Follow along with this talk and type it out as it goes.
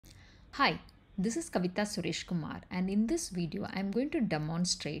Hi, this is Kavita Suresh Kumar, and in this video I am going to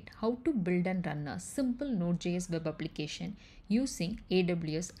demonstrate how to build and run a simple Node.js web application using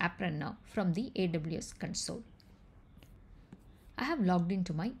AWS App Runner from the AWS Console. I have logged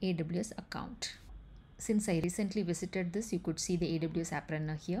into my AWS account. Since I recently visited this, you could see the AWS App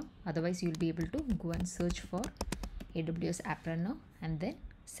Runner here. Otherwise, you'll be able to go and search for AWS App Runner and then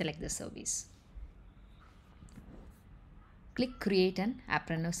select the service. Click Create an App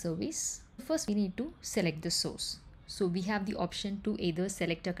Runner service. First, we need to select the source. So we have the option to either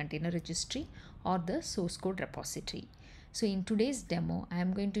select a container registry or the source code repository. So in today's demo, I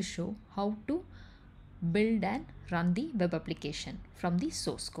am going to show how to build and run the web application from the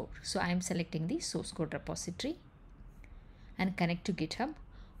source code. So I am selecting the source code repository and connect to GitHub.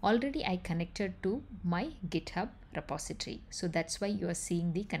 Already I connected to my GitHub repository. So that's why you are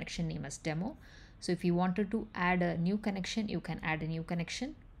seeing the connection name as demo. So if you wanted to add a new connection, you can add a new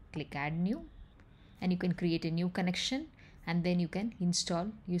connection. Click add new and you can create a new connection and then you can install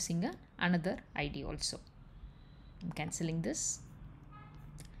using another ID also. I'm cancelling this.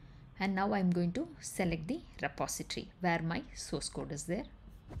 And now I'm going to select the repository where my source code is there.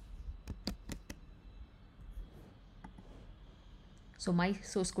 So my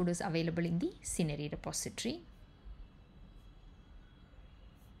source code is available in the scenery repository.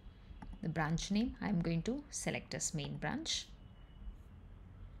 The branch name I'm going to select as main branch.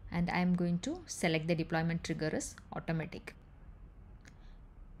 And I'm going to select the deployment trigger as automatic.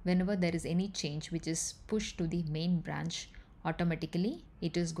 Whenever there is any change which is pushed to the main branch, automatically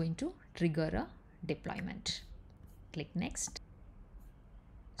it is going to trigger a deployment. Click next.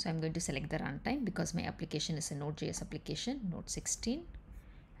 So I'm going to select the runtime because my application is a Node.js application, Node 16,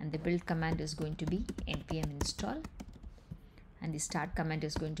 and the build command is going to be npm install, and the start command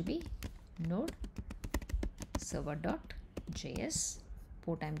is going to be node server.js.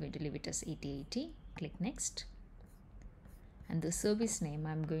 Port I'm going to leave it as 8080. Click next. And the service name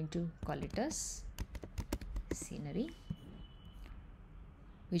I'm going to call it as scenery.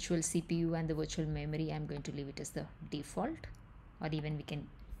 Virtual CPU and the virtual memory I'm going to leave it as the default, or even we can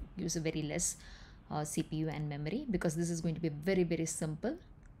use a very less CPU and memory because this is going to be a very simple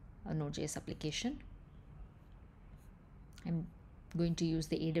Node.js application. I'm going to use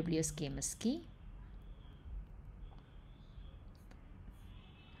the AWS KMS key.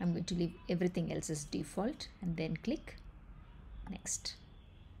 I'm going to leave everything else as default and then click next.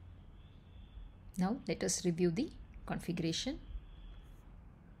 Now let us review the configuration.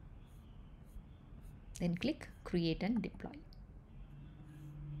 Then click create and deploy.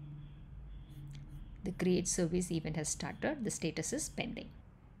 The create service event has started. The status is pending.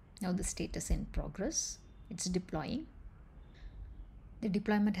 Now the status in progress. It's deploying. The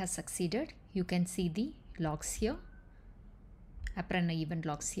deployment has succeeded. You can see the logs here. App Runner event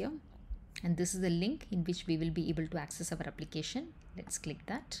logs here. And this is the link in which we will be able to access our application. Let's click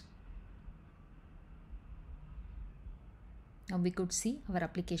that. Now we could see our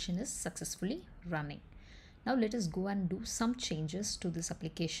application is successfully running. Now let us go and do some changes to this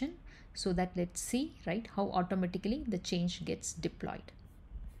application so that let's see how automatically the change gets deployed.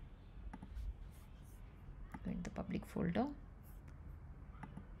 Go in the public folder,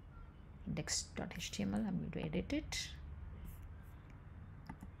 index.html. I'm going to edit it.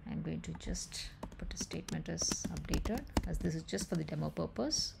 I'm going to just put a statement as updated, as this is just for the demo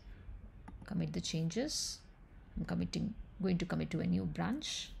purpose. Commit the changes. I'm going to commit to a new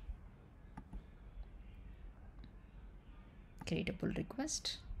branch. Create a pull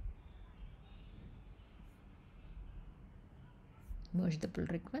request. Merge the pull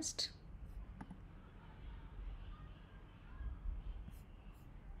request.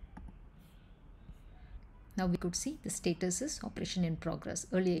 Now we could see the status is operation in progress.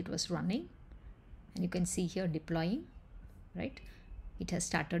 Earlier it was running and you can see here deploying, right? It has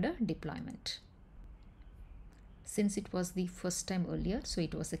started a deployment. Since it was the first time earlier, so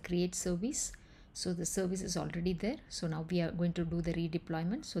it was a create service. So the service is already there. So now we are going to do the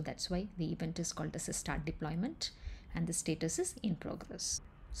redeployment. So that's why the event is called as a start deployment and the status is in progress.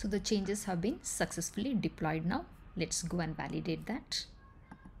 So the changes have been successfully deployed now. Let's go and validate that.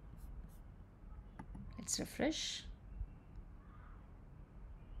 Let's refresh.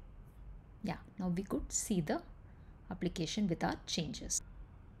 Yeah, now we could see the application with our changes.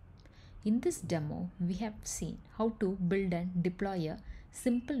 In this demo, we have seen how to build and deploy a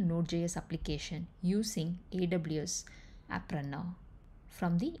simple Node.js application using AWS App Runner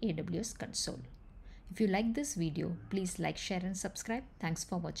from the AWS Console. If you like this video, please like, share and subscribe. Thanks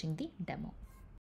for watching the demo.